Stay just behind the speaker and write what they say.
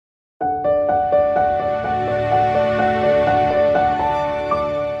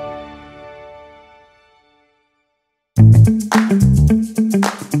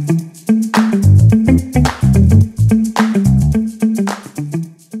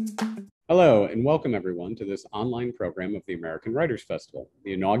Hello, and welcome everyone to this online program of the American Writers Festival,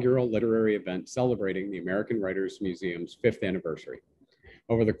 the inaugural literary event celebrating the American Writers Museum's 5th anniversary.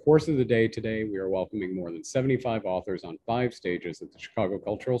 Over the course of the day today, we are welcoming more than 75 authors on 5 stages at the Chicago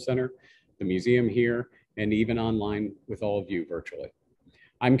Cultural Center, the museum here, and even online with all of you virtually.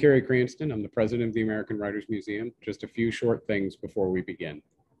 I'm Kerry Cranston. I'm the president of the American Writers Museum. Just a few short things before we begin.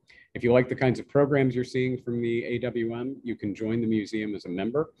 If you like the kinds of programs you're seeing from the AWM, you can join the museum as a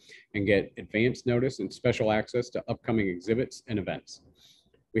member and get advance notice and special access to upcoming exhibits and events.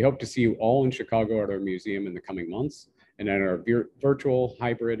 We hope to see you all in Chicago at our museum in the coming months and at our virtual,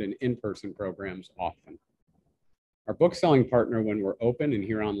 hybrid, and in-person programs often. Our book-selling partner when we're open and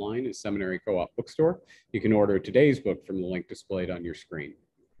here online is Seminary Co-op Bookstore. You can order today's book from the link displayed on your screen.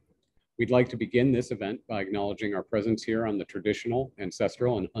 We'd like to begin this event by acknowledging our presence here on the traditional,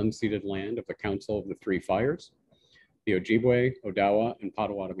 ancestral, and unceded land of the Council of the Three Fires, the Ojibwe, Odawa, and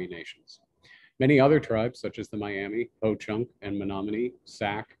Potawatomi nations. Many other tribes, such as the Miami, Ho-Chunk, and Menominee,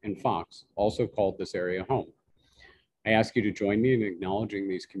 Sac, and Fox, also called this area home. I ask you to join me in acknowledging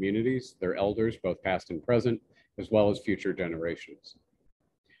these communities, their elders, both past and present, as well as future generations.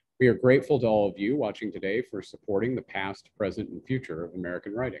 We are grateful to all of you watching today for supporting the past, present, and future of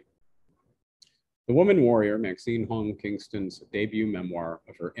American writing. The woman warrior, Maxine Hong Kingston's debut memoir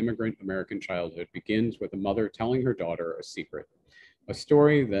of her immigrant American childhood begins with a mother telling her daughter a secret, a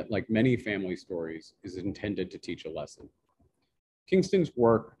story that, like many family stories, is intended to teach a lesson. Kingston's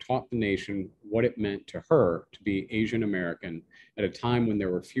work taught the nation what it meant to her to be Asian American at a time when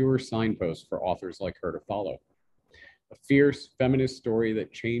there were fewer signposts for authors like her to follow. A fierce feminist story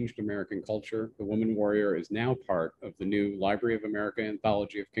that changed American culture, The Woman Warrior is now part of the new Library of America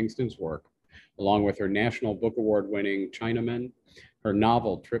anthology of Kingston's work, along with her National Book Award-winning Chinamen, her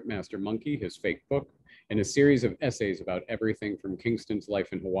novel Tripmaster Monkey, his fake book, and a series of essays about everything from Kingston's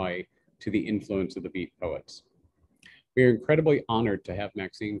life in Hawaii to the influence of the Beat poets. We are incredibly honored to have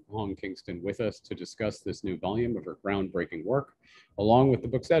Maxine Hong Kingston with us to discuss this new volume of her groundbreaking work, along with the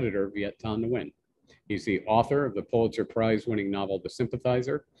book's editor, Viet Nguyen. He's the author of the Pulitzer Prize-winning novel, The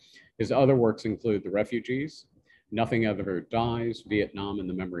Sympathizer. His other works include The Refugees, Nothing Ever Dies, Vietnam and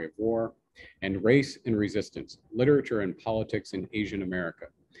the Memory of War, and Race and Resistance, Literature and Politics in Asian America.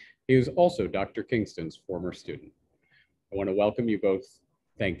 He is also Dr. Kingston's former student. I want to welcome you both.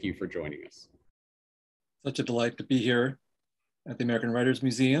 Thank you for joining us. Such a delight to be here at the American Writers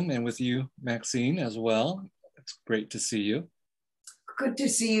Museum and with you, Maxine, as well. It's great to see you. Good to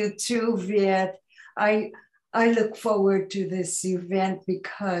see you too, Viet. I look forward to this event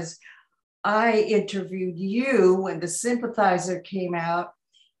because I interviewed you when The Sympathizer came out,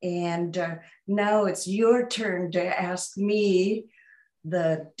 and now it's your turn to ask me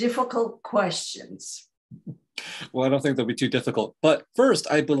the difficult questions. Well, I don't think they'll be too difficult. But first,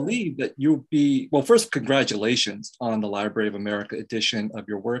 I believe that you'll be, well, first, congratulations on the Library of America edition of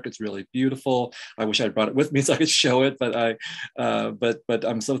your work. It's really beautiful. I wish I'd brought it with me so I could show it, but but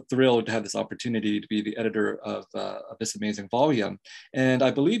I'm so thrilled to have this opportunity to be the editor of this amazing volume. And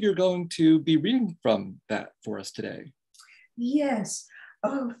I believe you're going to be reading from that for us today. Yes.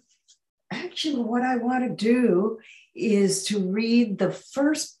 Actually, what I want to do is to read the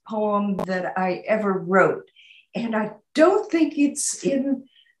first poem that I ever wrote. And I don't think it's in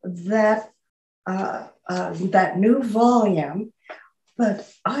that, that new volume, but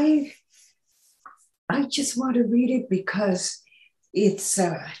I just want to read it because it's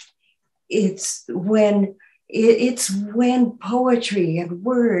when poetry and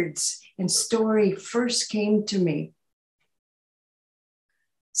words and story first came to me.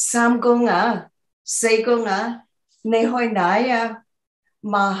 Samgonga, Segonga, Nehoinaya,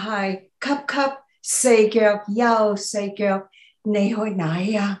 Mahai, Cup, Segyo, Yao, Segyo,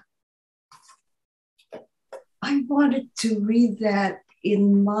 Nehoinaya. I wanted to read that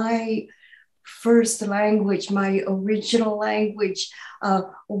in my first language, my original language,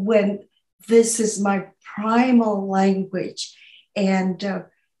 when this is my primal language. And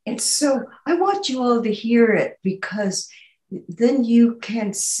so I want you all to hear it because then you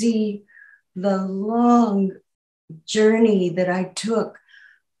can see the long journey that I took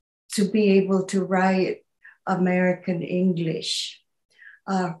to be able to write American English.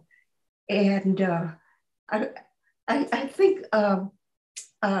 I think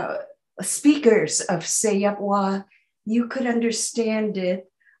speakers of Sayapwa, you could understand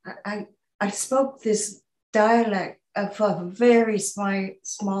it. I spoke this dialect of a very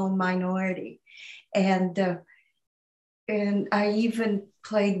small minority. And I even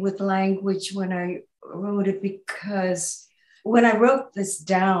played with language when I wrote it, because when I wrote this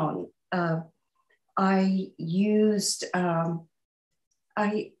down, I used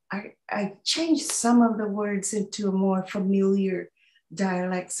I changed some of the words into a more familiar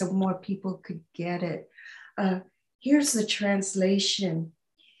dialect so more people could get it. Here's the translation.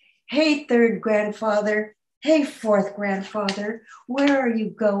 Hey, third grandfather. Hey, fourth grandfather. Where are you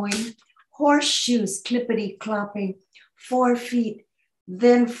going? Horseshoes clippity clopping. 4 feet,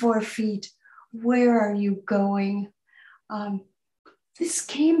 then 4 feet. Where are you going? This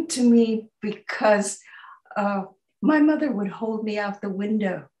came to me because my mother would hold me out the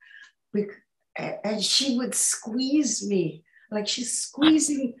window and she would squeeze me like she's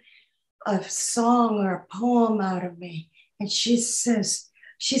squeezing a song or a poem out of me. And she says,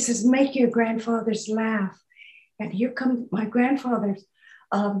 make your grandfathers laugh. And here come my grandfathers.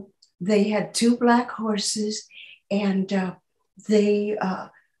 They had 2 black horses, and they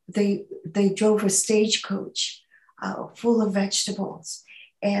drove a stagecoach full of vegetables,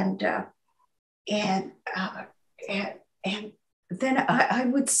 and then I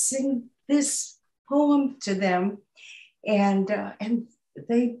would sing this poem to them, and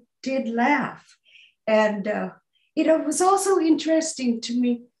they did laugh. And it was also interesting to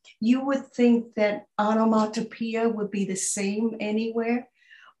me. You would think that onomatopoeia would be the same anywhere,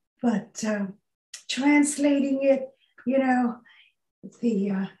 but translating it,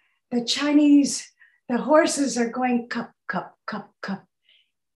 the Chinese, the horses are going cup, cup, cup, cup,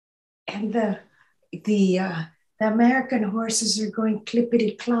 and the American horses are going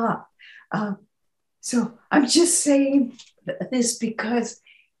clippity clop. So I'm just saying this because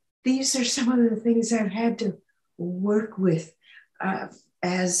these are some of the things I've had to work with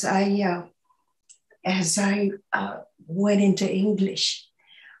as I went into English.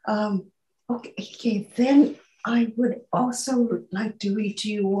 Okay, then I would also like to read to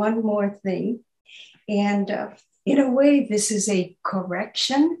you one more thing. And in a way, this is a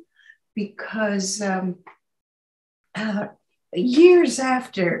correction because years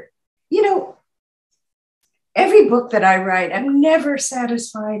after, every book that I write, I'm never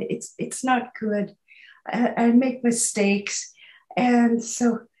satisfied. It's not good. I make mistakes. And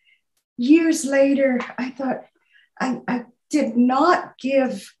so years later, I thought I did not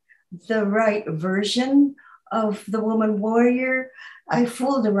give the right version of the woman warrior. I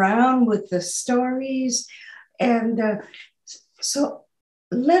fooled around with the stories. And so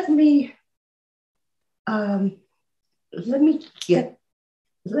let me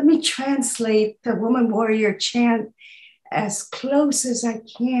translate the woman warrior chant as close as I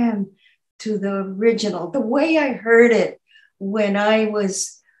can to the original, the way I heard it when I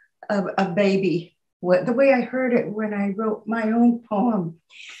was a baby, the way I heard it when I wrote my own poem.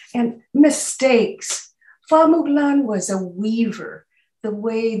 And mistakes. Fa Muglan was a weaver, the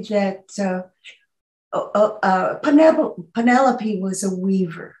way that Penelope was a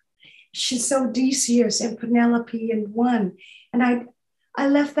weaver. She sewed Odysseus and Penelope in one, and I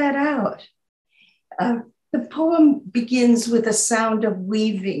left that out. The poem begins with a sound of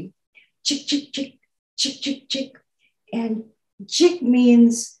weaving, chick, chick, chick, chick, chick, chick. And chick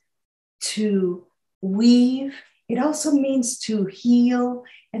means to weave. It also means to heal,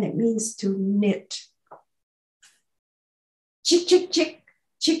 and it means to knit. Chick, chick, chick,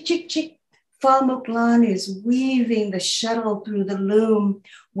 chick, chick, chick. Fa Muglan is weaving the shuttle through the loom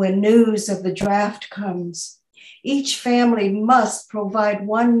when news of the draft comes. Each family must provide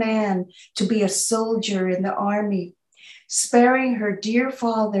one man to be a soldier in the army, sparing her dear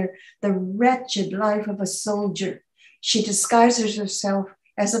father the wretched life of a soldier. She disguises herself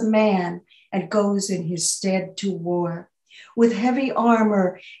as a man and goes in his stead to war. With heavy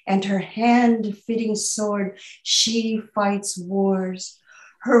armor and her hand-fitting sword, she fights wars.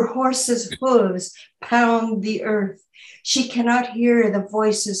 Her horse's hooves pound the earth. She cannot hear the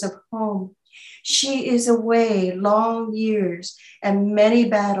voices of home. She is away long years and many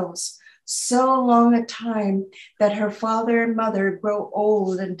battles, so long a time that her father and mother grow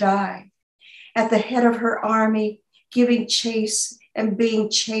old and die. At the head of her army, giving chase and being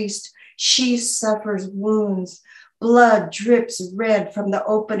chased, she suffers wounds. Blood drips red from the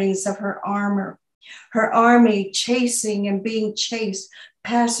openings of her armor. Her army, chasing and being chased,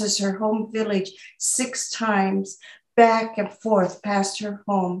 passes her home village 6 times, back and forth past her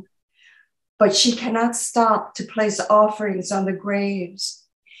home. But she cannot stop to place offerings on the graves.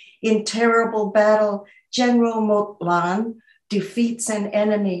 In terrible battle, General Muglan defeats an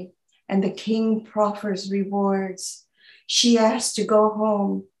enemy, and the king proffers rewards. She asks to go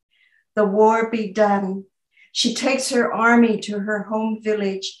home. The war be done. She takes her army to her home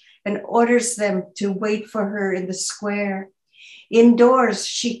village and orders them to wait for her in the square. Indoors,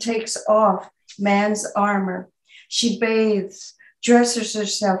 she takes off man's armor. She bathes, dresses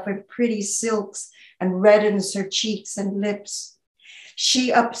herself in pretty silks, and reddens her cheeks and lips.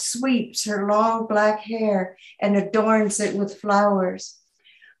 She upsweeps her long black hair and adorns it with flowers.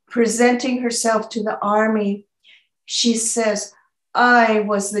 Presenting herself to the army, she says, I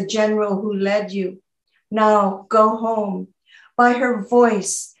was the general who led you. Now go home. By her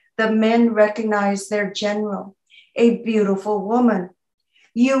voice, the men recognize their general, a beautiful woman.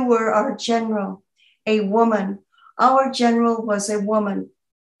 You were our general, a woman. Our general was a woman,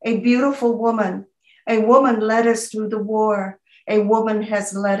 a beautiful woman. A woman led us through the war. A woman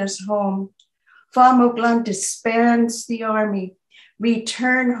has led us home. Famoglan disbands the army.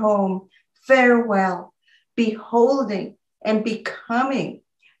 Return home. Farewell. Beholding and becoming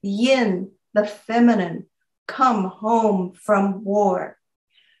yin, the feminine, come home from war.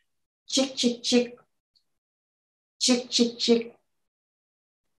 Chick, chick, chick. Chick, chick, chick.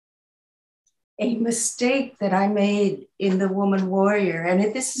 A mistake that I made in The Woman Warrior,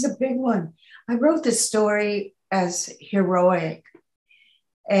 and this is a big one. I wrote this story as heroic.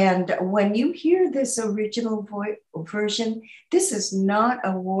 And when you hear this original version, this is not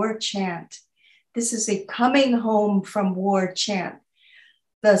a war chant. This is a coming home from war chant.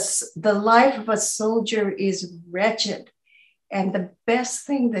 The life of a soldier is wretched. And the best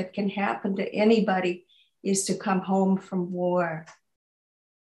thing that can happen to anybody is to come home from war.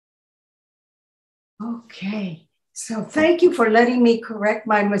 Okay, so thank you for letting me correct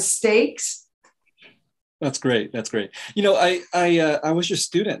my mistakes. That's great. That's great. You know, I was your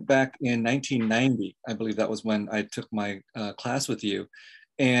student back in 1990. I believe that was when I took my class with you.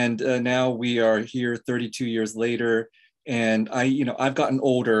 And now we are here 32 years later. And I've gotten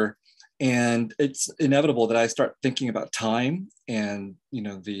older, and it's inevitable that I start thinking about time and,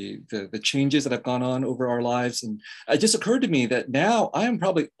 the changes that have gone on over our lives. And it just occurred to me that now I am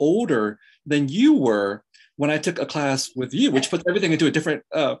probably older than you were when I took a class with you, which puts everything into a different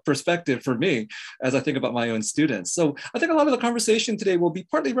perspective for me as I think about my own students. So I think a lot of the conversation today will be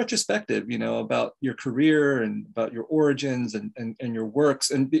partly retrospective, about your career and about your origins and your works,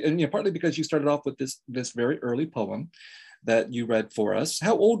 and partly because you started off with this very early poem that you read for us.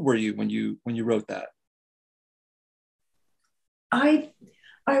 How old were you when you wrote that? I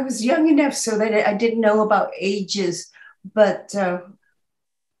was young enough so that I didn't know about ages, but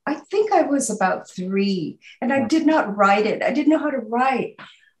I think I was about 3, and I did not write it. I didn't know how to write.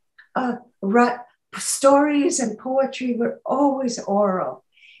 Stories and poetry were always oral.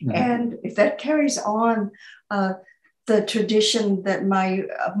 Mm-hmm. And if that carries on the tradition that my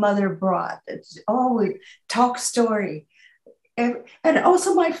mother brought, it's always talk story. And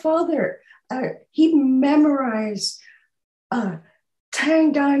also my father, he memorized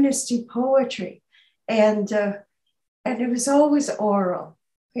Tang Dynasty poetry, and it was always oral.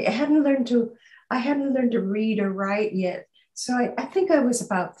 I hadn't learned to read or write yet. So I think I was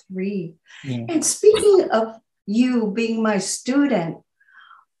about 3. Yeah. And speaking of you being my student,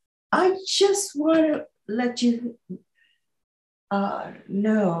 I just want to let you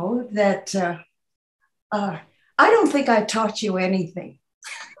know that I don't think I taught you anything.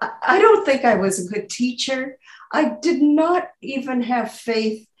 I don't think I was a good teacher. I did not even have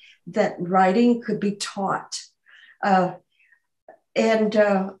faith that writing could be taught. When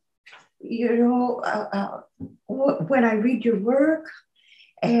I read your work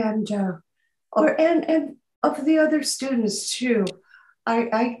and of the other students too,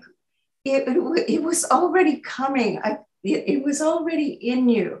 it was already coming. It was already in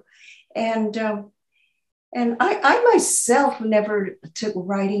you, and I myself never took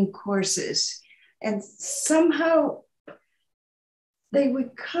writing courses, and somehow they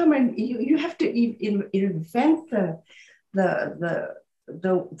would come, and you have to invent the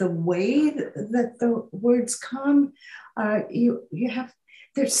way that the words come.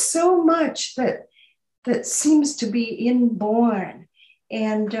 There's so much that seems to be inborn,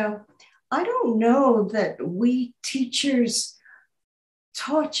 and I don't know that we teachers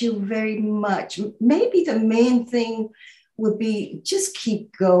taught you very much. Maybe the main thing would be just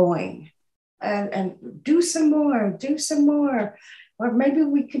keep going and do some more, or maybe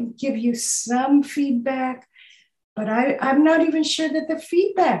we can give you some feedback. But I'm not even sure that the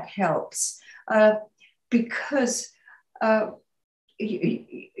feedback helps because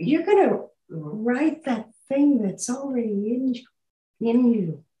you're going to write that thing that's already in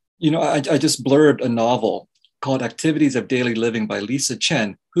you. I just blurbed a novel called Activities of Daily Living by Lisa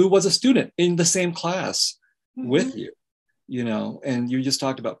Chen, who was a student in the same class with you. And you just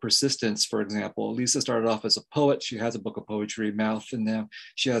talked about persistence, for example. Lisa started off as a poet. She has a book of poetry, Mouth, and now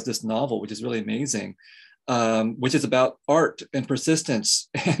she has this novel, which is really amazing. which is about art and persistence,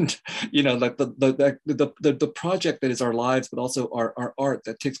 and like the project that is our lives, but also our art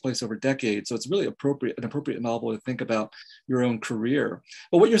that takes place over decades. So it's really an appropriate novel to think about your own career.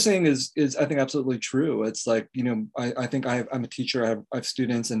 But what you're saying is I think absolutely true. It's like, I think I'm a teacher. I have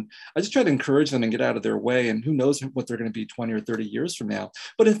students, and I just try to encourage them and get out of their way. And who knows what they're going to be 20 or 30 years from now.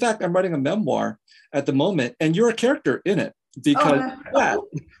 But in fact, I'm writing a memoir at the moment, and you're a character in it because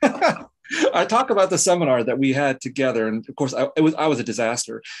I talk about the seminar that we had together, and of course, I was a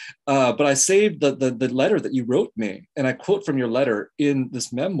disaster. But I saved the letter that you wrote me, and I quote from your letter in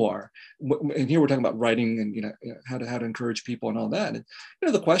this memoir. And here we're talking about writing and how to encourage people and all that. And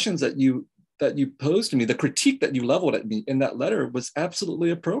the questions that you posed to me, the critique that you leveled at me in that letter was absolutely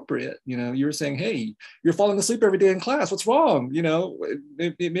appropriate. You were saying, "Hey, you're falling asleep every day in class. What's wrong?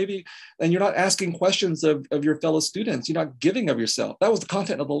 Maybe, and you're not asking questions of your fellow students. You're not giving of yourself." That was the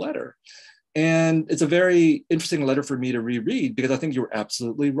content of the letter. And it's a very interesting letter for me to reread because I think you were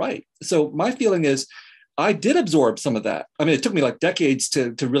absolutely right. So my feeling is I did absorb some of that. I mean, it took me like decades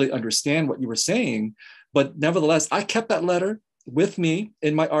to really understand what you were saying, but nevertheless, I kept that letter with me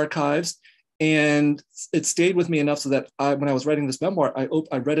in my archives. And it stayed with me enough so that when I was writing this memoir,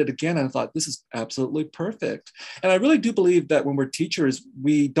 I read it again and I thought, this is absolutely perfect. And I really do believe that when we're teachers,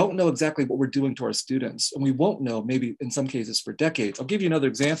 we don't know exactly what we're doing to our students. And we won't know, maybe in some cases, for decades. I'll give you another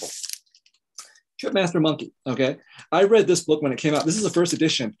example. Tripmaster Monkey, okay? I read this book when it came out. This is the first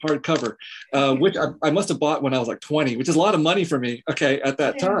edition, hardcover, which I must have bought when I was like 20, which is a lot of money for me, okay, at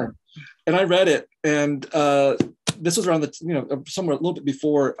that time. And I read it, and this was around somewhere a little bit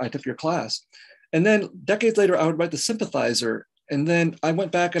before I took your class. And then decades later, I would write The Sympathizer. And then I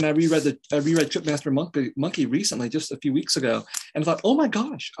went back and I reread Tripmaster Monkey recently, just a few weeks ago, and I thought, oh my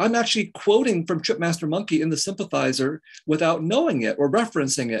gosh, I'm actually quoting from Tripmaster Monkey in The Sympathizer without knowing it or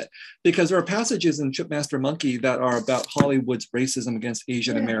referencing it, because there are passages in Tripmaster Monkey that are about Hollywood's racism against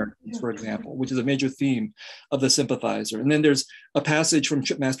Asian Americans, for example, which is a major theme of The Sympathizer. And then there's a passage from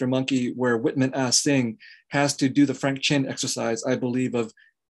Tripmaster Monkey where Whitman Singh has to do the Frank Chin exercise, I believe, of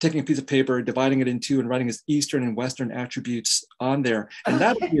taking a piece of paper, dividing it in two, and writing his Eastern and Western attributes on there. And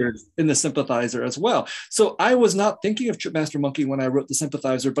that appears in The Sympathizer as well. So I was not thinking of Tripmaster Monkey when I wrote The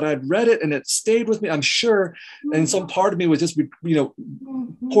Sympathizer, but I'd read it and it stayed with me, I'm sure. And some part of me was just,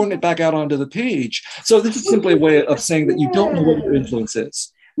 pouring it back out onto the page. So this is simply a way of saying that you don't know what your influence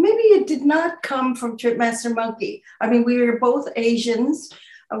is. Maybe it did not come from Tripmaster Monkey. I mean, we are both Asians.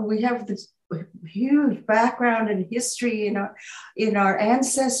 We have this huge background and history in our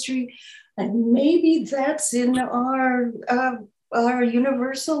ancestry, and maybe that's in our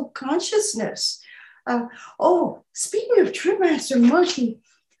universal consciousness. Speaking of Tripmaster Monkey,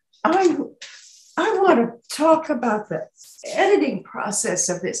 I want to talk about the editing process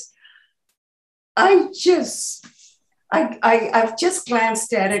of this. I've just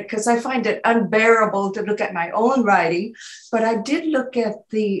glanced at it because I find it unbearable to look at my own writing, but I did look at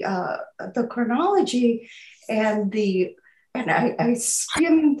the chronology and I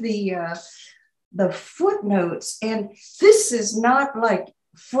skimmed the footnotes, and this is not like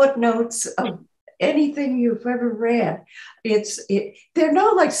footnotes of anything you've ever read. They're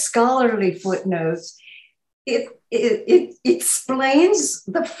not like scholarly footnotes. It explains.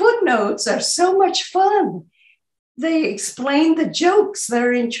 The footnotes are so much fun. They explain the jokes that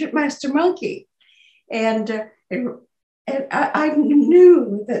are in Tripmaster Monkey. And I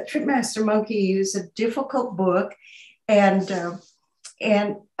knew that Tripmaster Monkey is a difficult book. And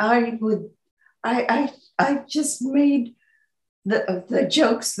I just made the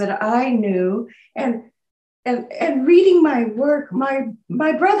jokes that I knew. And reading my work,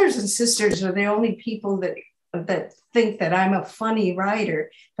 my brothers and sisters are the only people that think that I'm a funny writer,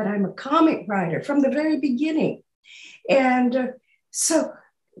 that I'm a comic writer from the very beginning. And so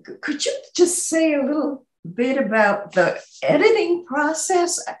could you just say a little bit about the editing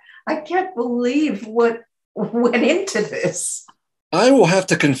process? I can't believe what went into this. I will have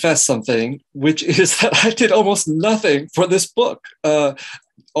to confess something, which is that I did almost nothing for this book.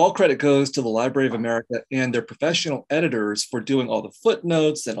 All credit goes to the Library of America and their professional editors for doing all the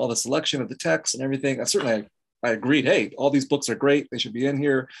footnotes and all the selection of the text and everything. I agreed, hey, all these books are great. They should be in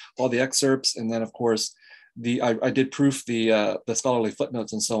here, all the excerpts. And then, of course, I did proof the scholarly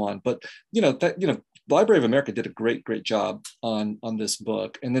footnotes and so on. But the Library of America did a great job on this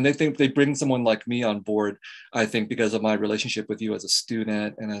book. And then they bring someone like me on board, I think, because of my relationship with you as a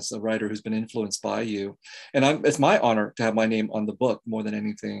student and as a writer who's been influenced by you. And it's my honor to have my name on the book more than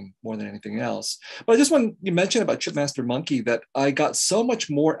anything else. But I just want you mentioned about Tripmaster Monkey that I got so much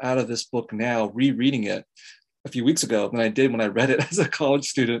more out of this book now, rereading it, a few weeks ago than I did when I read it as a college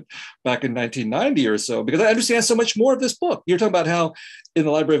student back in 1990 or so, because I understand so much more of this book. You're talking about how in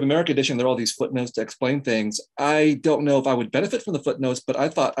the Library of America edition, there are all these footnotes to explain things. I don't know if I would benefit from the footnotes, but I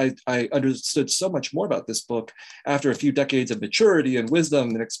thought I understood so much more about this book after a few decades of maturity and wisdom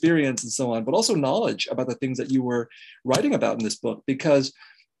and experience and so on, but also knowledge about the things that you were writing about in this book, because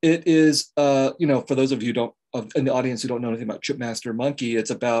it is, for those of you in the audience who don't know anything about Tripmaster Monkey, it's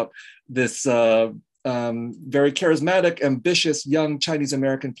about this very charismatic, ambitious young Chinese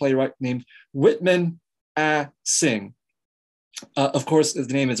American playwright named Whitman Sing. Of course,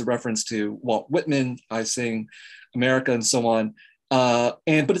 the name is a reference to Walt Whitman, I Sing, America, and so on. But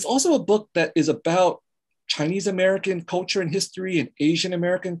it's also a book that is about Chinese American culture and history and Asian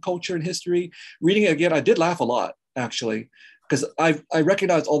American culture and history. Reading it again, I did laugh a lot, actually, because I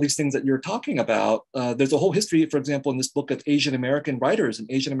recognize all these things that you're talking about. There's a whole history, for example, in this book of Asian American writers and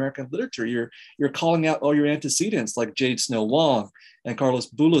Asian American literature. You're calling out all your antecedents like Jade Snow Wong and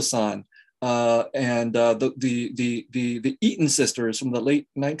Carlos Bulasan and the Eaton sisters from the late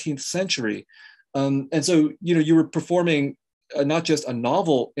 19th century. And so, you were performing not just a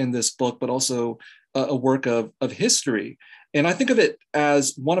novel in this book, but also a work of history. And I think of it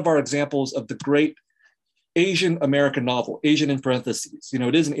as one of our examples of the great Asian American novel, Asian in parentheses.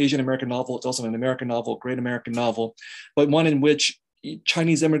 It is an Asian American novel. It's also an American novel, great American novel, but one in which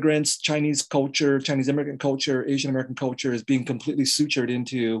Chinese immigrants, Chinese culture, Chinese immigrant culture, Asian American culture is being completely sutured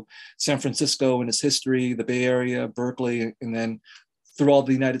into San Francisco and its history, the Bay Area, Berkeley, and then through all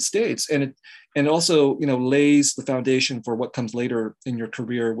the United States. And it also, lays the foundation for what comes later in your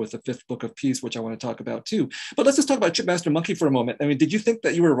career with the Fifth Book of Peace, which I want to talk about too. But let's just talk about Tripmaster Monkey for a moment. I mean, did you think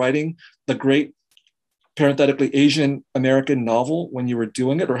that you were writing the great parenthetically Asian American novel when you were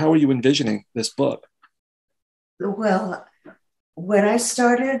doing it, or how were you envisioning this book? Well, when I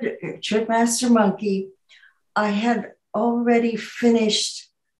started Tripmaster Monkey, I had already finished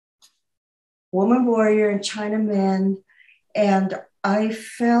Woman Warrior and Chinaman, and I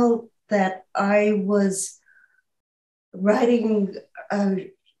felt that I was writing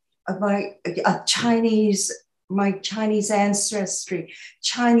my Chinese ancestry,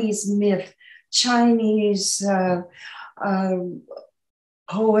 Chinese myth, Chinese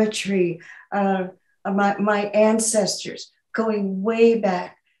poetry, my ancestors going way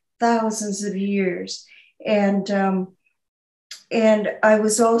back thousands of years. And I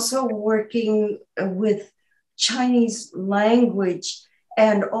was also working with Chinese language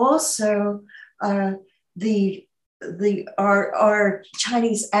and also our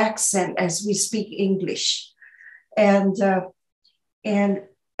Chinese accent as we speak English. And I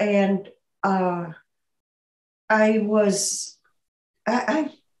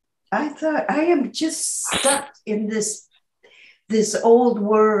thought I am just stuck in this old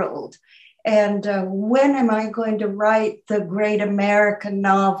world. And when am I going to write the great American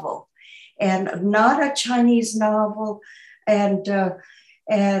novel? And not a Chinese novel, and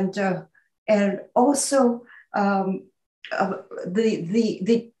also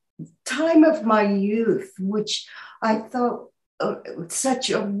the time of my youth, which I thought such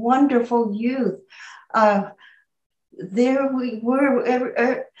a wonderful youth. There we were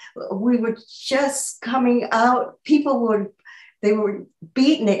just coming out. They were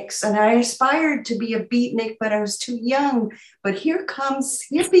beatniks, and I aspired to be a beatnik, but I was too young. But here comes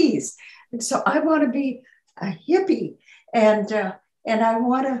hippies, and so I want to be a hippie, and I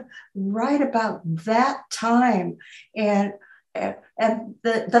want to write about that time, and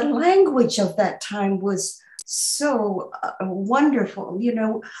the language of that time was so wonderful.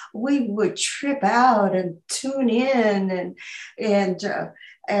 We would trip out and tune in, and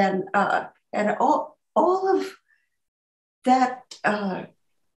all of that.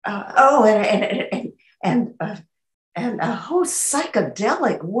 And a whole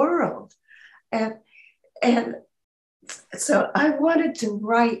psychedelic world, and so I wanted to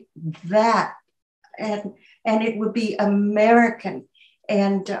write that, and it would be American,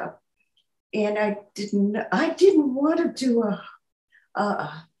 and I didn't want to do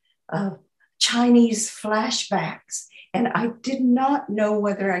a Chinese flashbacks, and I did not know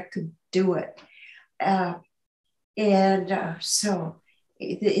whether I could do it, so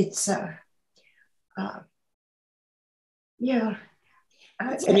it's yeah.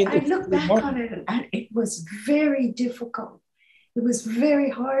 I look back on it, and it was very difficult. It was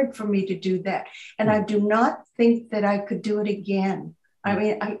very hard for me to do that, and I do not think that I could do it again. I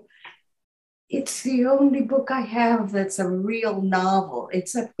mean, it's the only book I have that's a real novel.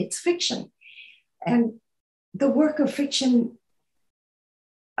 It's fiction, and the work of fiction,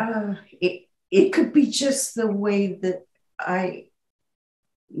 it could be just the way that I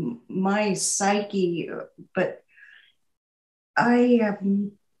my psyche, but I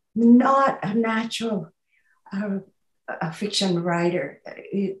am not a natural a fiction writer.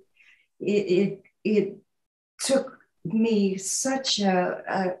 It took me such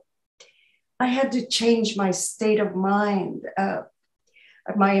I had to change my state of mind,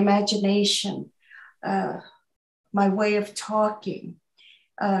 my imagination, my way of talking.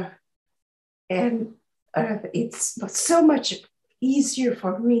 And it's so much easier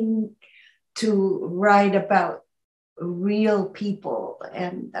for me to write about real people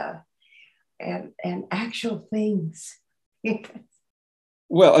and actual things.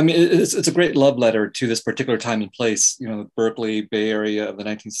 Well, I mean, it's a great love letter to this particular time and place, you know, the Berkeley Bay Area of the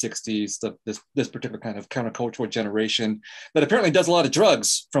 1960s, this particular kind of countercultural generation that apparently does a lot of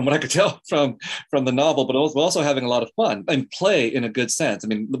drugs, from what I could tell from the novel, but also having a lot of fun and play in a good sense. I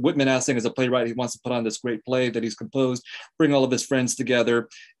mean, Whitman Assing is a playwright. He wants to put on this great play that he's composed, bring all of his friends together.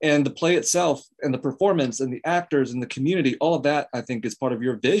 And the play itself and the performance and the actors and the community, all of that, I think, is part of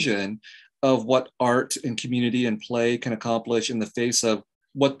your vision of what art and community and play can accomplish in the face of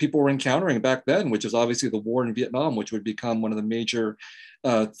what people were encountering back then, which is obviously the war in Vietnam, which would become one of the major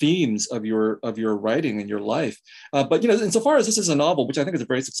themes of your writing and your life. But, you know, insofar as this is a novel, which I think is a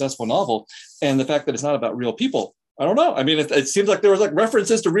very successful novel, and the fact that it's not about real people, I don't know. I mean, it seems like there was like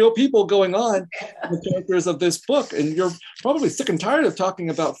references to real people going on in the characters of this book. And you're probably sick and tired of talking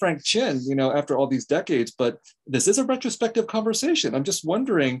about Frank Chin, you know, after all these decades, but this is a retrospective conversation. I'm just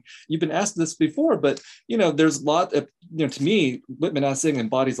wondering, you've been asked this before, but, you know, there's a lot of, you know, to me, Whitman Assing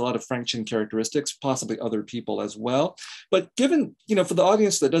embodies a lot of Frank Chin characteristics, possibly other people as well. But given, you know, for the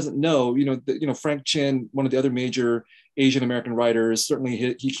audience that doesn't know, Frank Chin, one of the other major Asian American writers,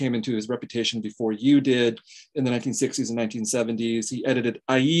 certainly he came into his reputation before you did in the 1960s and 1970s. He edited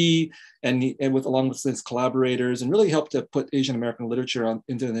IE along with his collaborators, and really helped to put Asian American literature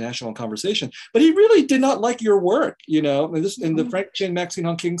into the national conversation. But he really did not like your work, you know. And the Frank Chin, Maxine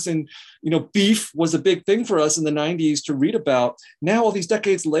Hong Kingston, you know, beef was a big thing for us in the 90s to read about. Now, all these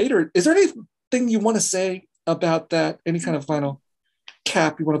decades later, is there anything you want to say about that? Any kind of final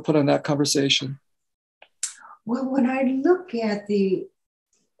cap you want to put on that conversation? Well, when I look at the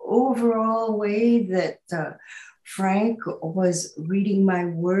overall way that Frank was reading my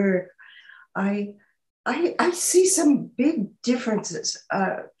work, I see some big differences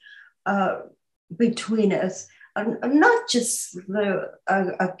between us. Not just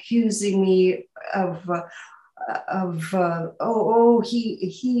accusing me of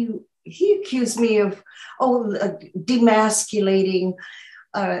he accused me of demasculating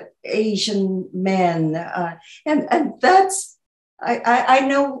Asian men, and that's I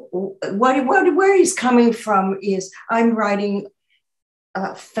know where he's coming from. Is I'm writing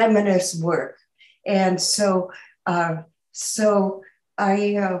feminist work, and so I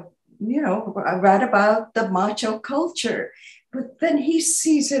I write about the macho culture, but then he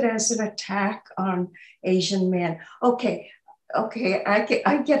sees it as an attack on Asian men. Okay,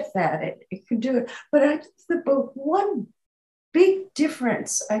 I get that. It can do it, but one big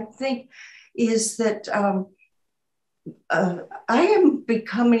difference, I think, is that I am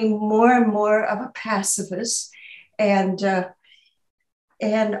becoming more and more of a pacifist, and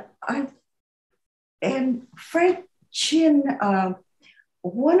Frank Chin,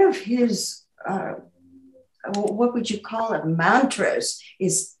 one of his what would you call it, mantras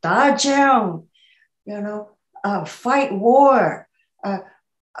is "Da Jiang," fight war.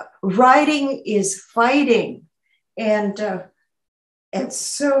 Writing is fighting, and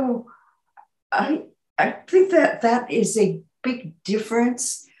so I think that is a big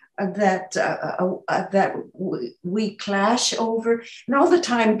difference that we clash over. And all the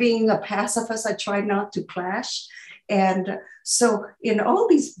time, being a pacifist, I try not to clash. And so in all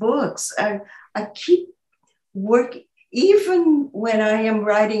these books, I keep working. Even when I am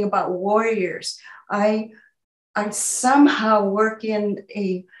writing about warriors, I somehow work in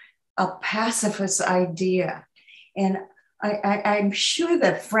a pacifist idea. And I'm sure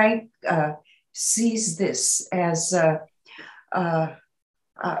that Frank sees this as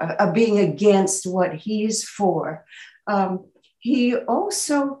being against what he's for. He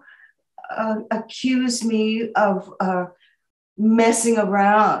also accused me of messing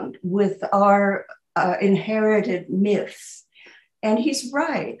around with our inherited myths. And he's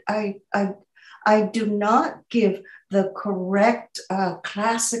right. I do not give the correct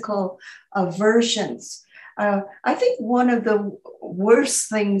classical versions. I think one of the worst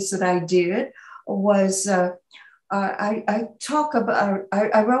things that I did was I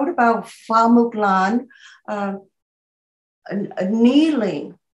wrote about Pha Muk Lan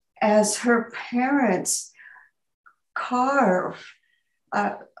kneeling as her parents carve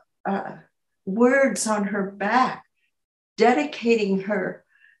uh, words on her back, dedicating her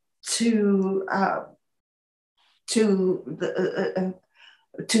to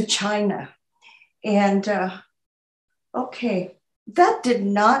China. And okay, that did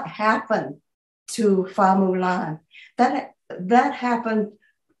not happen to Fa Mulan. That happened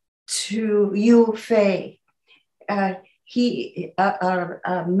to Yu Fei. He,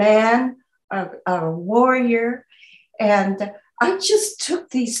 a man, a warrior, and I just took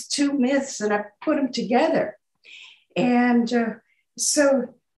these two myths and I put them together. And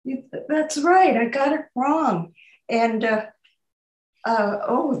so that's right, I got it wrong. And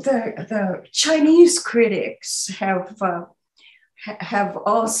the Chinese critics have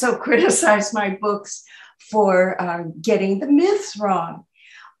also criticized my books for getting the myths wrong.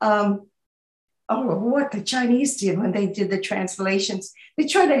 What the Chinese did when they did the translations, they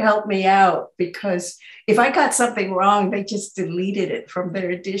tried to help me out, because if I got something wrong, they just deleted it from their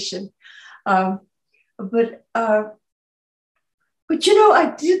edition. But you know,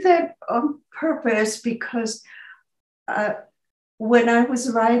 I did that on purpose, because when I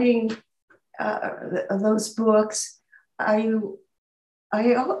was writing those books, I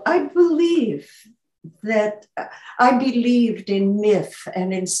believed in myth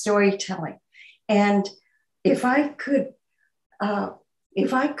and in storytelling. And if I could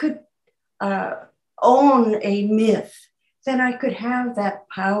own a myth, then I could have that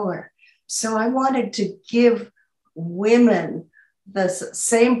power. So I wanted to give women the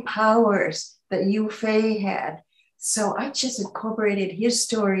same powers that Yu Fei had. So I just incorporated his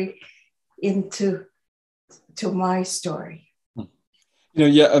story into my story. You know,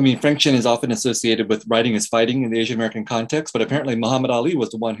 yeah, I mean, Frank Chin is often associated with writing is fighting in the Asian American context, but apparently Muhammad Ali was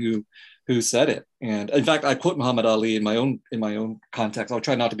the one who said it. And in fact, I quote Muhammad Ali in my own context. I'll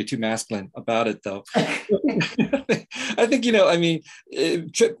try not to be too masculine about it, though. I think, you know, I mean,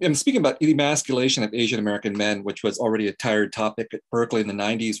 I'm speaking about emasculation of Asian American men, which was already a tired topic at Berkeley in the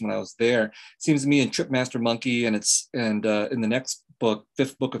 90s when I was there. It seems to me in Tripmaster Monkey and in the next book,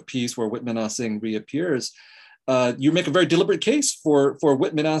 Fifth Book of Peace, where Whit Minna-Singh reappears, you make a very deliberate case for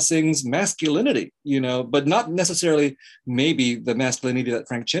Whit Minna-Singh's masculinity, you know, but not necessarily maybe the masculinity that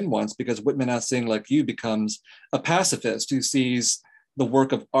Frank Chin wants, because Whit Minna-Singh, like you, becomes a pacifist who sees the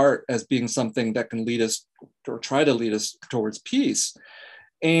work of art as being something that can lead us or try to lead us towards peace.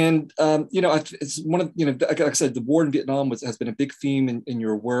 And, you know, it's one of, you know, like I said, the war in Vietnam has been a big theme in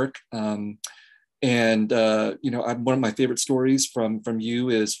your work. And, you know, one of my favorite stories from you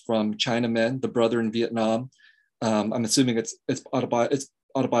is from Chinamen, the brother in Vietnam. I'm assuming it's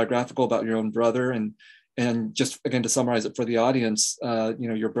autobiographical about your own brother, and just again to summarize it for the audience, you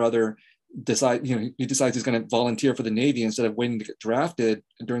know, your brother decides he's going to volunteer for the Navy instead of waiting to get drafted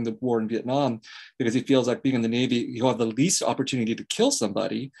during the war in Vietnam, because he feels like being in the Navy, he'll have the least opportunity to kill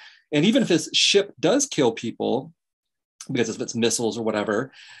somebody, and even if his ship does kill people, because if it's missiles or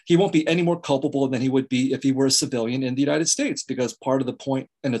whatever, he won't be any more culpable than he would be if he were a civilian in the United States, because part of the point,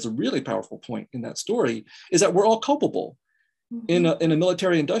 and it's a really powerful point in that story, is that we're all culpable. Mm-hmm. In a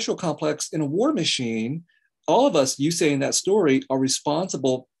military industrial complex, in a war machine, all of us, you say in that story, are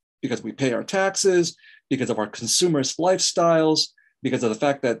responsible because we pay our taxes, because of our consumerist lifestyles, because of the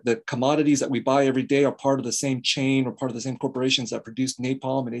fact that the commodities that we buy every day are part of the same chain or part of the same corporations that produce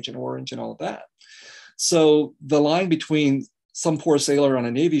napalm and Agent Orange and all of that. So the line between some poor sailor on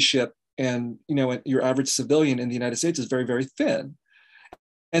a Navy ship and, you know, your average civilian in the United States is very, very thin.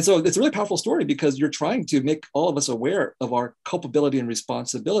 And so it's a really powerful story, because you're trying to make all of us aware of our culpability and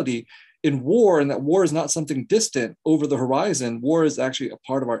responsibility in war, and that war is not something distant over the horizon. War is actually a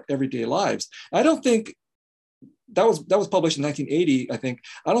part of our everyday lives. I don't think that was published in 1980, I think.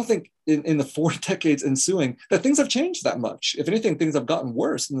 I don't think in the 4 decades ensuing that things have changed that much. If anything, things have gotten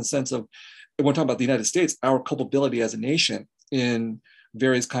worse in the sense of, when we're talking about the United States, our culpability as a nation in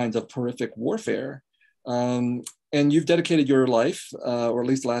various kinds of horrific warfare. And you've dedicated your life, or at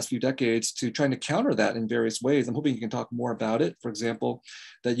least the last few decades, to trying to counter that in various ways. I'm hoping you can talk more about it. For example,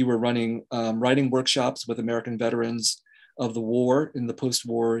 that you were running writing workshops with American veterans of the war in the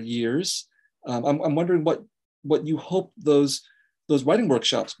post-war years. I'm wondering what you hope those writing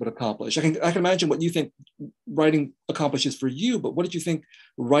workshops would accomplish. I can imagine what you think writing accomplishes for you, but what did you think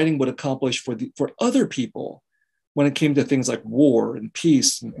writing would accomplish for other people when it came to things like war and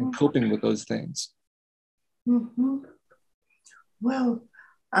peace and coping with those things? Mm-hmm. Well,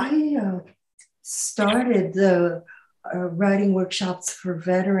 I started the writing workshops for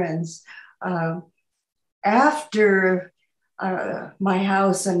veterans after my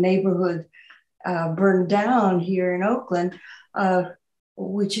house and neighborhood burned down here in Oakland,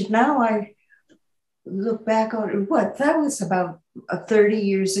 which now look back on what that was about 30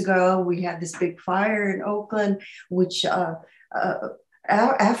 years ago. We had this big fire in Oakland, which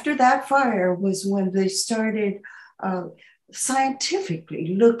after that fire was when they started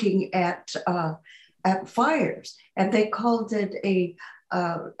scientifically looking at fires, and they called it a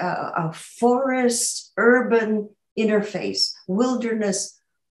forest urban interface, wilderness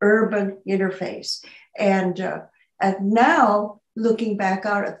urban interface, and now, looking back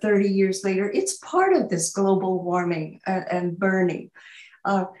out at 30 years later, it's part of this global warming and burning.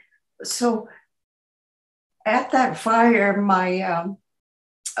 So at that fire,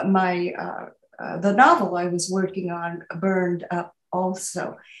 the novel I was working on burned up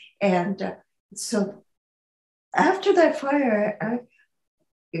also. And so after that fire,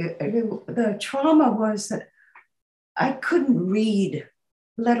 the trauma was that I couldn't read,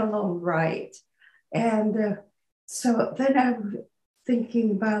 let alone write. And so then I was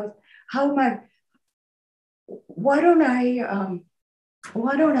thinking about why don't I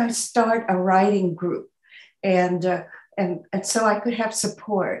start a writing group, and so I could have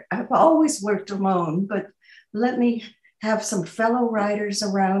support. I've always worked alone, but let me have some fellow writers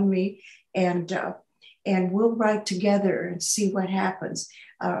around me, and we'll write together and see what happens.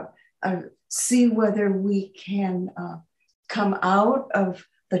 See whether we can come out of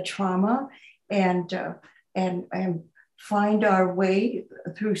the trauma and find our way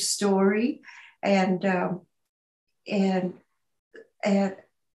through story, and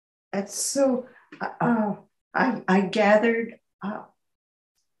so I gathered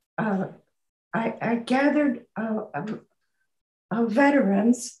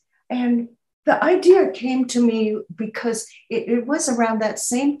veterans, and the idea came to me because it was around that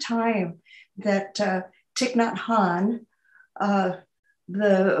same time that Thich Nhat Hanh,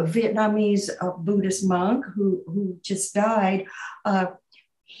 the Vietnamese Buddhist monk who just died,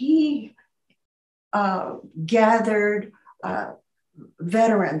 he gathered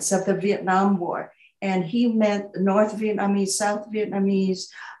veterans of the Vietnam War, and he met North Vietnamese, South Vietnamese,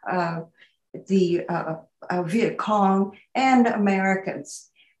 the Viet Cong, and Americans.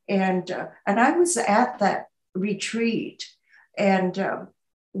 And I was at that retreat, and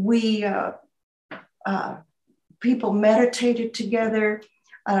we people meditated together.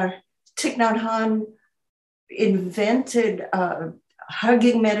 Thich Nhat Hanh invented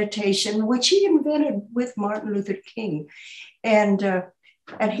hugging meditation, which he invented with Martin Luther King. And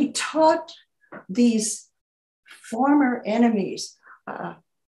he taught these former enemies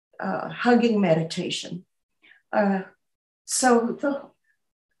hugging meditation.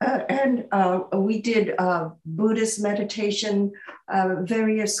 We did Buddhist meditation,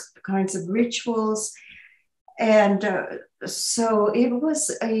 various kinds of rituals. And so it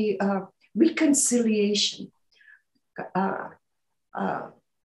was a reconciliation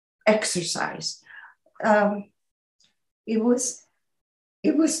exercise. It was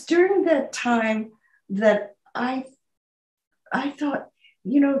during that time that I thought,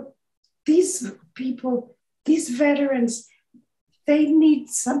 these people, these veterans, they need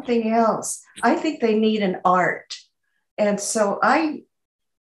something else. I think they need an art. And so I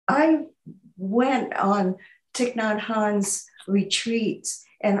went on Thich Nhat Hanh's retreats,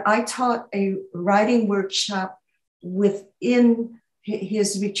 and I taught a writing workshop within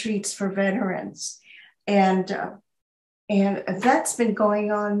his retreats for veterans. And that's been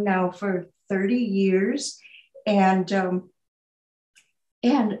going on now for 30 years. And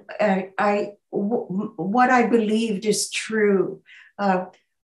what I believed is true.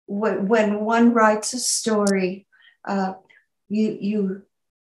 When one writes a story, you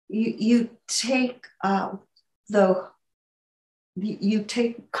take you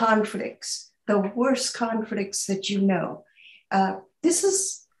take conflicts, the worst conflicts that you know. This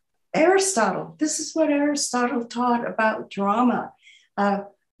is Aristotle. This is what Aristotle taught about drama.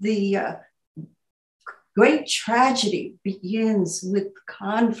 The great tragedy begins with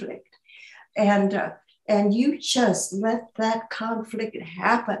conflict, and you just let that conflict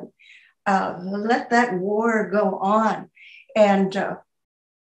happen. Let that war go on, and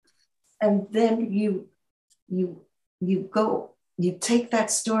then you take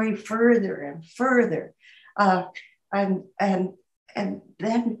that story further and further, and then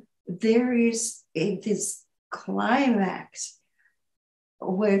there is this climax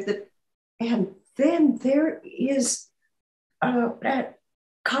where then there is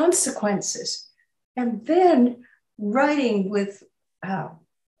consequences, and then writing with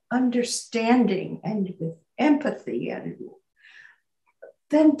understanding and with empathy, and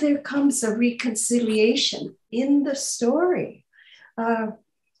then there comes a reconciliation in the story,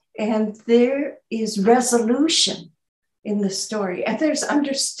 and there is resolution in the story, and there's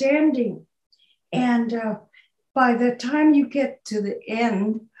understanding, And by the time you get to the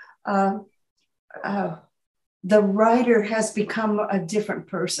end, the writer has become a different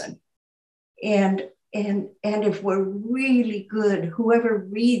person. And if we're really good, whoever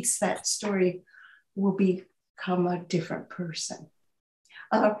reads that story will become a different person.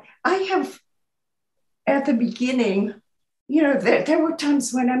 I have, at the beginning, there were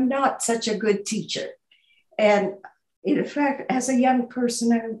times when I'm not such a good teacher. And in fact, as a young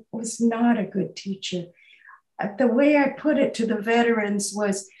person, I was not a good teacher. The way I put it to the veterans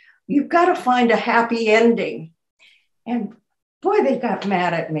was, you've got to find a happy ending. And boy, they got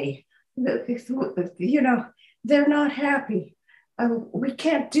mad at me. They're not happy. We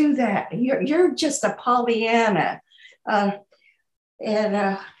can't do that. You're just a Pollyanna.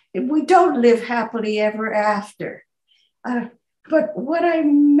 And we don't live happily ever after. But what I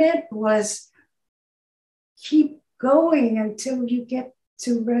meant was, keep going until you get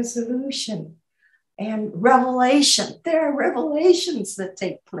to resolution and revelation. There are revelations that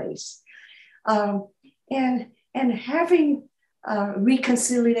take place. And having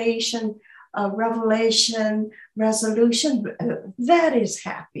reconciliation, revelation, resolution, that is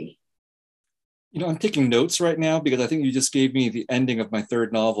happy. I'm taking notes right now because I think you just gave me the ending of my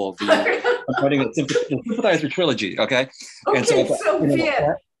third novel. I'm writing a sympathizer trilogy, okay? Okay, so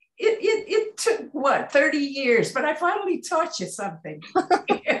Viet, it took, what, 30 years, but I finally taught you something.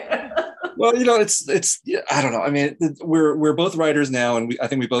 Well, it's I don't know. I mean, we're both writers now, and I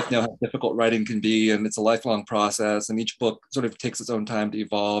think we both know how difficult writing can be, and it's a lifelong process, and each book sort of takes its own time to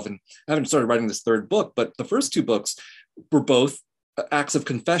evolve. And I haven't started writing this third book, but the first two books were both acts of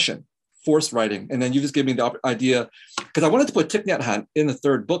confession, forced writing. And then you just gave me the idea, because I wanted to put Thich Nhat Hanh in the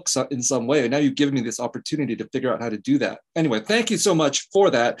third book in some way, and now you've given me this opportunity to figure out how to do that. Anyway, thank you so much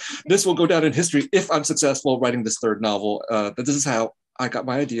for that. This will go down in history if I'm successful writing this third novel. But this is how I got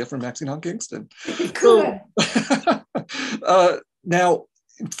my idea from Maxine Hong Kingston. Good. So, now,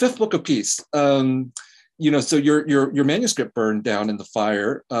 fifth book of peace. So your manuscript burned down in the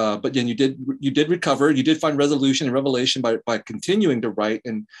fire, but then you did recover. You did find resolution and revelation by continuing to write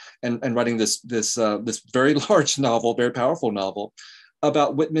and writing this very large novel, very powerful novel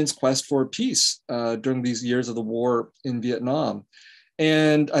about Whitman's quest for peace during these years of the war in Vietnam.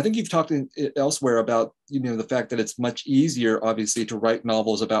 And I think you've talked elsewhere about the fact that it's much easier, obviously, to write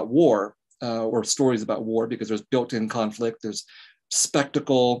novels about war or stories about war because there's built-in conflict, there's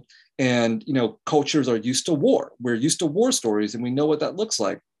spectacle. And, cultures are used to war. We're used to war stories, and we know what that looks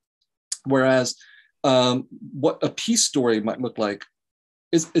like. Whereas what a peace story might look like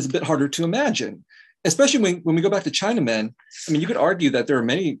is a bit harder to imagine, especially when we go back to Chinamen. I mean, you could argue that there are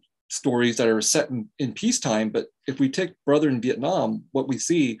many stories that are set in peacetime, but if we take Brother in Vietnam, what we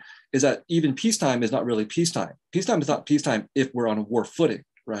see is that even peacetime is not really peacetime. Peacetime is not peacetime if we're on a war footing,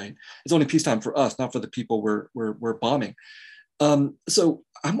 right? It's only peacetime for us, not for the people we're bombing. So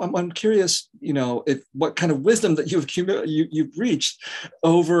I'm curious, if what kind of wisdom that you've reached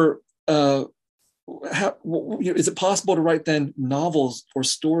over. Is it possible to write then novels or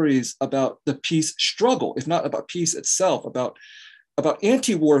stories about the peace struggle, if not about peace itself, about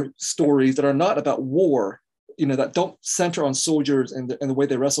anti-war stories that are not about war, that don't center on soldiers and the way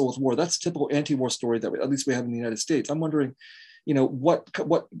they wrestle with war? That's a typical anti-war story that at least we have in the United States. I'm wondering, what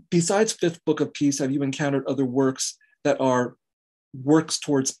besides Fifth Book of Peace, have you encountered other works that are works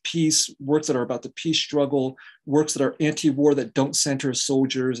towards peace, works that are about the peace struggle, works that are anti-war that don't center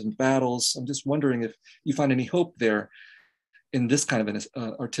soldiers and battles? I'm just wondering if you find any hope there in this kind of an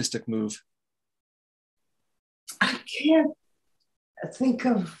artistic move. I can't think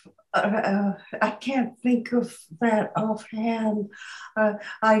of that offhand.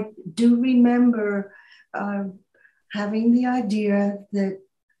 I do remember having the idea that,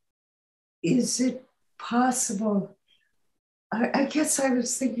 is it possible? I guess I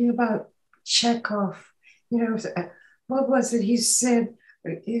was thinking about Chekhov. What was it? He said,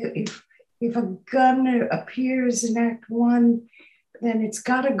 if a gun appears in Act 1, then it's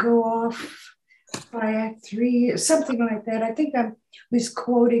got to go off by Act 3, or something like that. I think I'm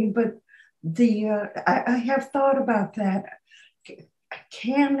misquoting, but I have thought about that.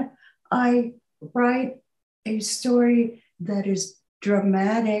 Can I write a story that is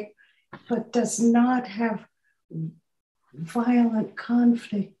dramatic but does not have violent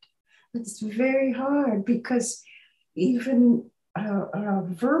conflict? It's very hard, because even a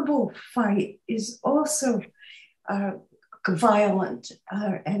verbal fight is also violent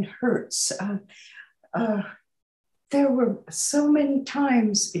and hurts. There were so many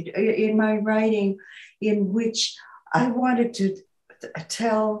times in my writing in which I wanted to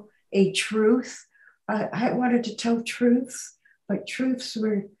tell a truth. I wanted to tell truths, but truths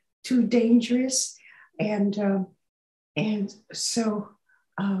were too dangerous, and so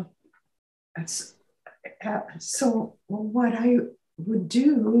so what I would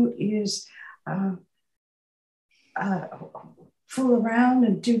do is fool around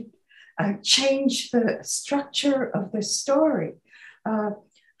and do change the structure of the story,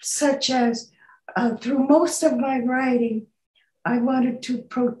 such as through most of my writing, I wanted to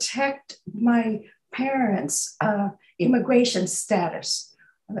protect my parents' immigration status,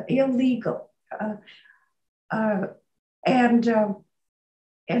 illegal,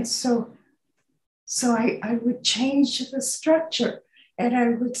 and so I would change the structure, and I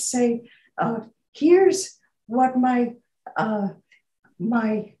would say, here's what my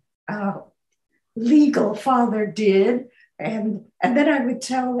legal father did, and then I would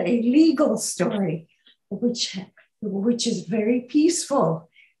tell a legal story, which is very peaceful,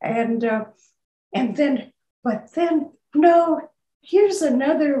 and then no, here's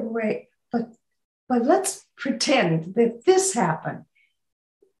another way, but let's pretend that this happened,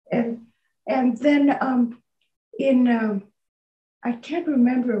 and then in I can't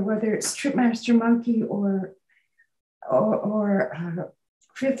remember whether it's Tripmaster Monkey or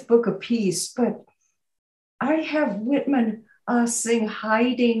Fifth Book of Peace, but I have Whitman sing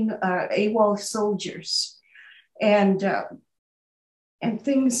hiding AWOL soldiers, and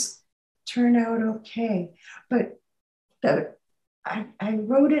things turn out okay. But I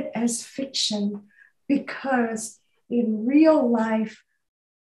wrote it as fiction because in real life,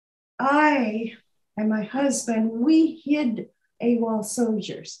 I and my husband, we hid AWOL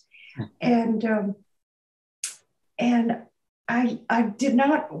soldiers, and I did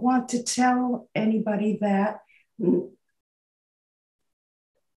not want to tell anybody that,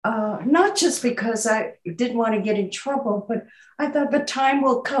 not just because I didn't want to get in trouble, but I thought the time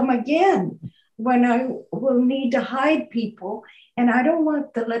will come again when I will need to hide people, and I don't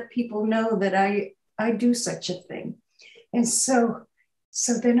want to let people know that I do such a thing. And so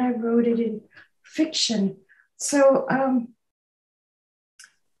then I wrote it in fiction. So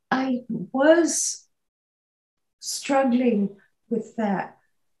I was struggling with that,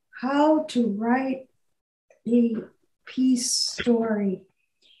 how to write a peace story,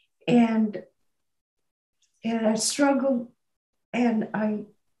 and I struggled, and I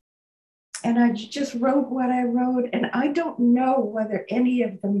just wrote what I wrote, and I don't know whether any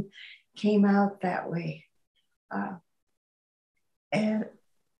of them came out that way, and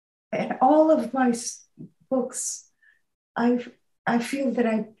all of my books, I feel that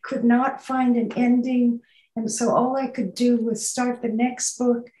I could not find an ending. And so all I could do was start the next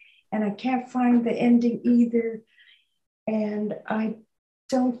book, and I can't find the ending either. And I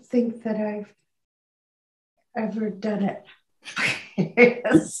don't think that I've ever done it.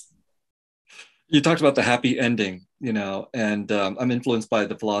 Yes. You talked about the happy ending, and I'm influenced by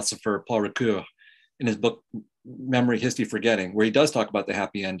the philosopher Paul Ricoeur in his book, Memory, History, Forgetting, where he does talk about the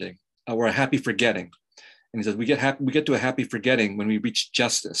happy ending, or a happy forgetting. And he says, we get to a happy forgetting when we reach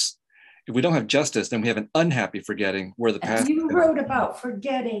justice. If we don't have justice, then we have an unhappy forgetting where the past. You wrote about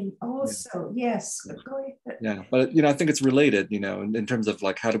forgetting also, yeah. Yes. Go ahead. Yeah, but I think it's related, in terms of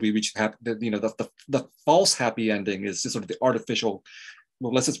like, how do we reach happy? The false happy ending is just sort of the artificial.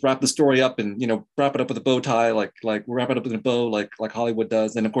 Well, let's just wrap the story up and wrap it up with a bow tie, like wrap it up with a bow, like Hollywood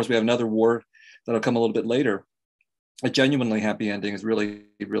does. And of course, we have another war that'll come a little bit later. A genuinely happy ending is really,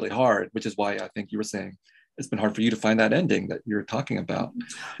 really hard, which is why I think you were saying it's been hard for you to find that ending that you're talking about.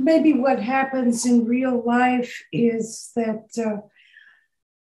 Maybe what happens in real life is that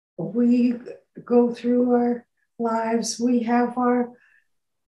we go through our lives, we have our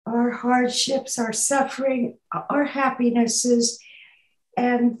hardships, our suffering, our happinesses,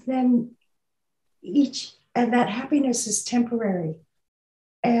 and then that happiness is temporary.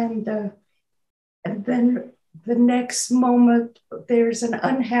 And then the next moment, there's an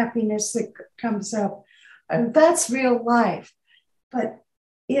unhappiness that comes up. And that's real life. But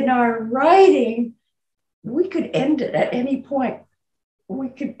in our writing, we could end it at any point. We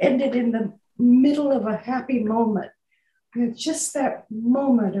could end it in the middle of a happy moment. And just that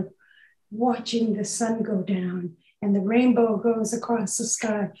moment of watching the sun go down and the rainbow goes across the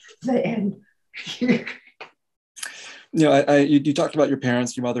sky, the end. You talked about your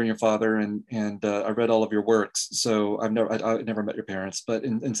parents, your mother and your father, and I read all of your works. So I never met your parents, but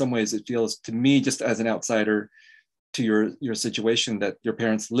in some ways it feels to me, just as an outsider to your situation, that your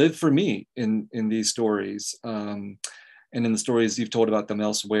parents lived for me in these stories, and in the stories you've told about them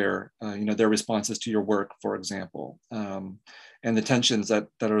elsewhere. Their responses to your work, for example, and the tensions that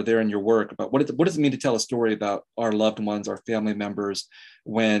are there in your work about what does it mean to tell a story about our loved ones, our family members,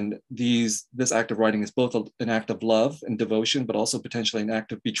 when this act of writing is both an act of love and devotion, but also potentially an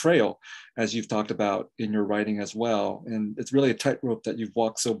act of betrayal, as you've talked about in your writing as well. And it's really a tightrope that you've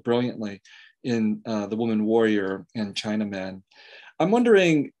walked so brilliantly in The Woman Warrior and Chinaman. I'm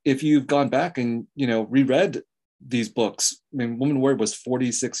wondering if you've gone back and reread these books. I mean, Woman Warrior was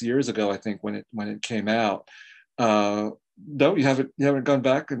 46 years ago, I think, when it came out. No, you haven't gone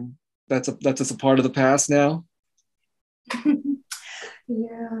back, and that's just a part of the past now.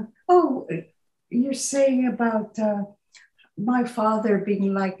 Yeah. Oh, you're saying about my father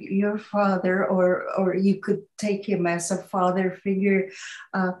being like your father, or you could take him as a father figure.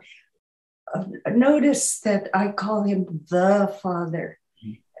 Notice that I call him the father,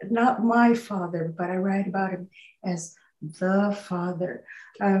 not my father, but I write about him as the father.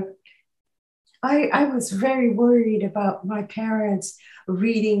 I was very worried about my parents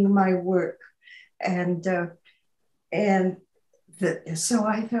reading my work, and so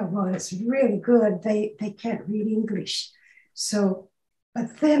I thought, well, it's really good. They can't read English, so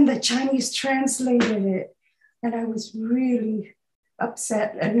but then the Chinese translated it, and I was really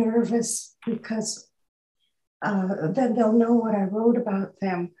upset and nervous because then they'll know what I wrote about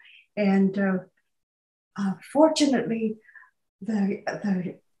them. And fortunately,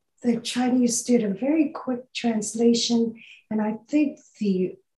 the Chinese did a very quick translation, and I think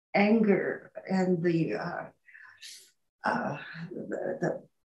the anger and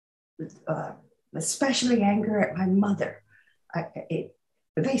especially anger at my mother,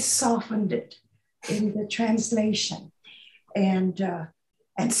 they softened it in the translation. And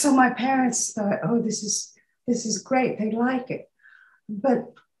so my parents thought, oh, this is great. They like it.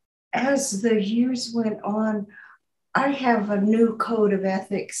 But as the years went on, I have a new code of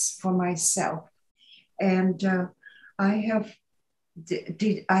ethics for myself. And I have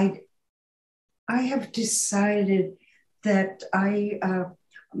decided that I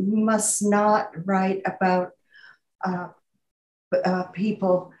must not write about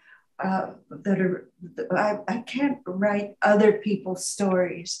people that are, I can't write other people's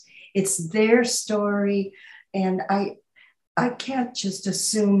stories. It's their story, and I can't just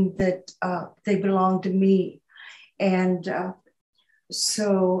assume that they belong to me. And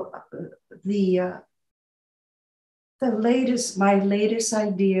so my latest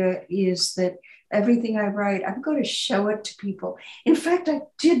idea is that everything I write, I'm going to show it to people. In fact, I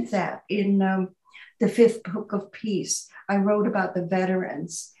did that in the Fifth Book of Peace. I wrote about the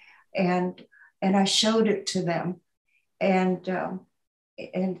veterans, and I showed it to them, and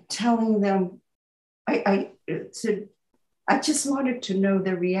telling them, I just wanted to know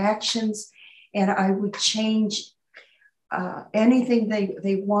the reactions, and I would change anything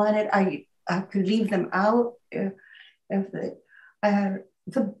they wanted. I could leave them out.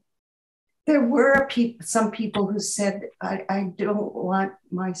 There were some people who said, I don't want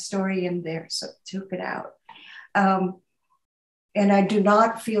my story in there, so took it out. And I do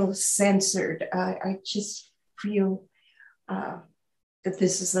not feel censored. I just feel that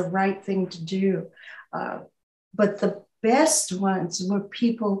this is the right thing to do. But the best ones were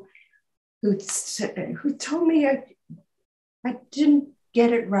people who told me I didn't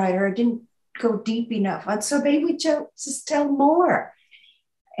get it right, or I didn't go deep enough. And so they would just tell more.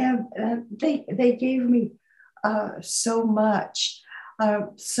 And they gave me so much. It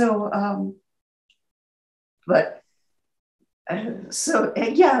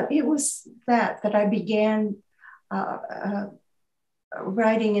was that I began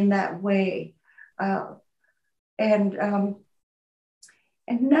writing in that way. And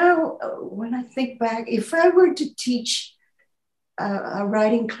now when I think back, if I were to teach a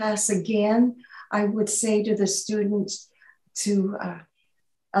writing class again, I would say to the students to,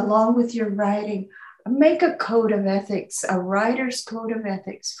 along with your writing, make a code of ethics, a writer's code of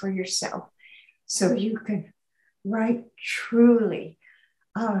ethics for yourself, so you can write truly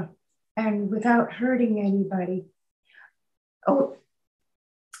and without hurting anybody. Oh,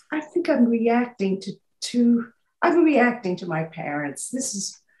 I think I'm reacting to my parents. This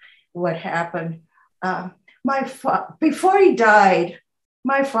is what happened. Before he died,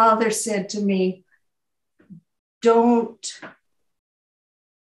 my father said to me, don't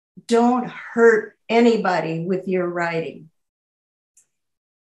hurt anybody with your writing.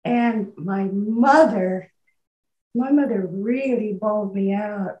 And my mother really bawled me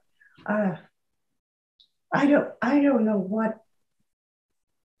out. I don't know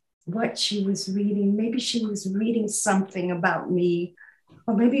what she was reading. Maybe she was reading something about me,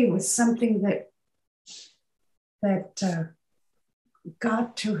 or maybe it was something that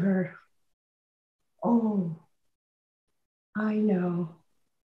got to her. Oh, I know.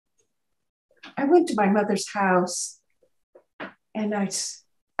 I went to my mother's house and I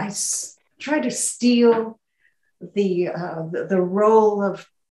tried to steal the roll of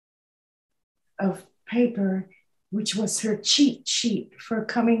paper, which was her cheat sheet for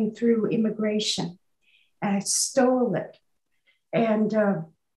coming through immigration. And I stole it. And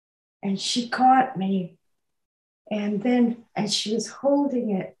she caught me. And she was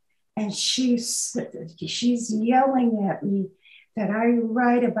holding it. And she's yelling at me that I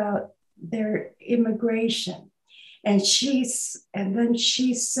write about their immigration. And then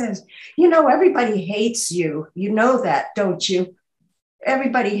she says, you know, everybody hates you. You know that, don't you?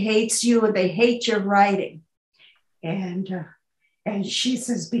 Everybody hates you and they hate your writing. And she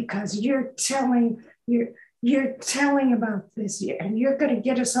says, because you're telling about this and you're going to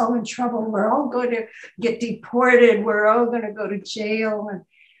get us all in trouble. We're all going to get deported. We're all going to go to jail.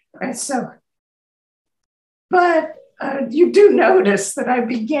 And so, but you do notice that I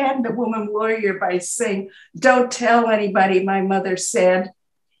began The Woman Warrior by saying, don't tell anybody, my mother said.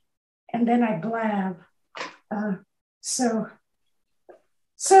 And then I blab. So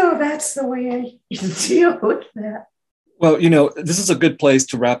that's the way I deal with that. Well, you know, this is a good place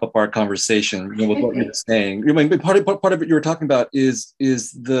to wrap up our conversation, you know, with what you're saying. I mean, part of it you were talking about is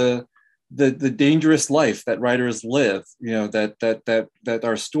the dangerous life that writers live, you know, that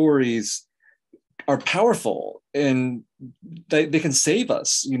our stories are powerful and they can save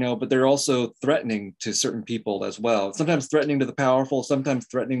us, you know, but they're also threatening to certain people as well. Sometimes threatening to the powerful, sometimes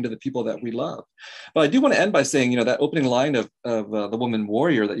threatening to the people that we love. But I do want to end by saying, you know, that opening line of The Woman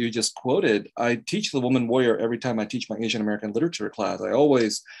Warrior that you just quoted, I teach The Woman Warrior every time I teach my Asian American literature class. I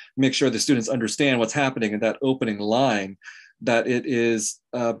always make sure the students understand what's happening in that opening line, that it is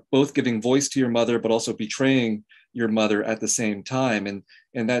both giving voice to your mother, but also betraying your mother at the same time.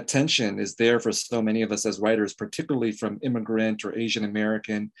 And that tension is there for so many of us as writers, particularly from immigrant or Asian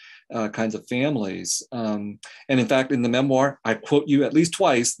American kinds of families. And in fact, in the memoir, I quote you at least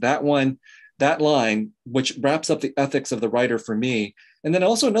twice, that line, which wraps up the ethics of the writer for me. And then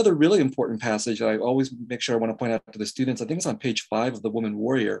also another really important passage that I always make sure I want to point out to the students, I think it's on page 5 of The Woman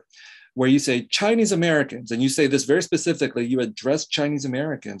Warrior, where you say Chinese Americans, and you say this very specifically, you address Chinese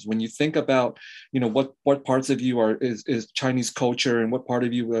Americans. When you think about, you know, what parts of you is Chinese culture and what part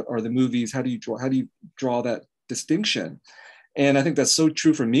of you are the movies, how do you draw that distinction? And I think that's so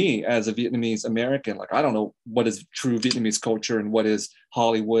true for me as a Vietnamese American. Like, I don't know what is true Vietnamese culture and what is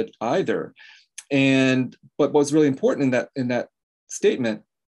Hollywood either. But what's really important in that statement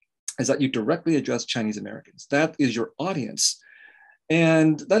is that you directly address Chinese Americans. That is your audience.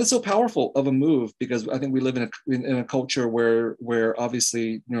 And that is so powerful of a move, because I think we live in a culture where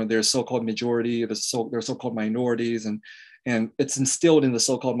obviously, you know, there's so-called majority, there's so-called minorities, and it's instilled in the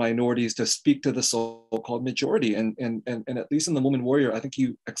so-called minorities to speak to the so-called majority. And at least in The Woman Warrior, I think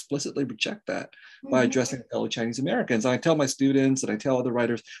you explicitly reject that by addressing fellow Chinese Americans. And I tell my students and I tell other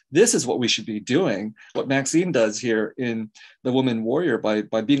writers, this is what we should be doing, what Maxine does here in The Woman Warrior,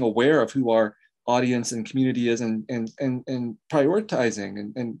 by being aware of who our audience and community is, and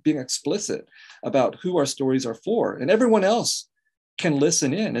prioritizing and being explicit about who our stories are for. And everyone else can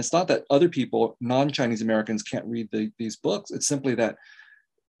listen in. It's not that other people, non-Chinese Americans, can't read these books. It's simply that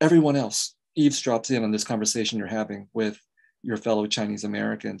everyone else eavesdrops in on this conversation you're having with your fellow Chinese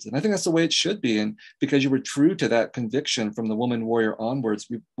Americans. And I think that's the way it should be. And because you were true to that conviction from The Woman Warrior onwards,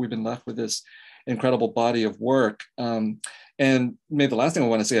 we've been left with this incredible body of work. And maybe the last thing I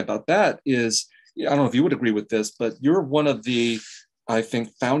want to say about that is, I don't know if you would agree with this, but you're one of the, I think,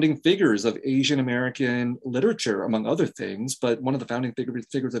 founding figures of Asian American literature, among other things, but one of the founding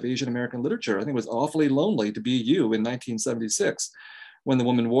figures of Asian American literature. I think it was awfully lonely to be you in 1976 when The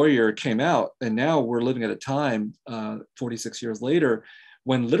Woman Warrior came out. And now we're living at a time, 46 years later,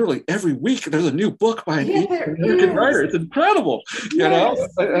 when literally every week there's a new book by an Asian American writer. It's incredible. You know,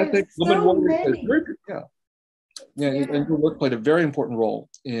 I think Woman Warrior is very good. And your work played a very important role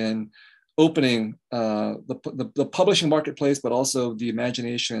in opening the publishing marketplace, but also the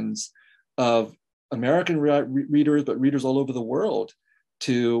imaginations of American readers, but readers all over the world,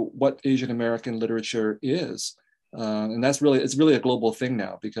 to what Asian American literature is. And it's really a global thing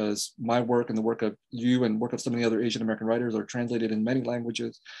now, because my work and the work of you and work of so many other Asian American writers are translated in many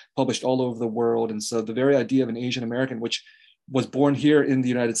languages, published all over the world. And so the very idea of an Asian American, which was born here in the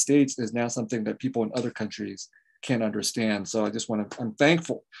United States, is now something that people in other countries can't understand. So I'm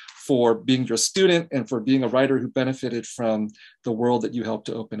thankful for being your student and for being a writer who benefited from the world that you helped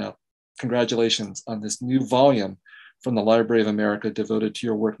to open up. Congratulations on this new volume from the Library of America devoted to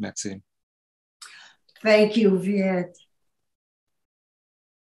your work, Maxine. Thank you, Viet.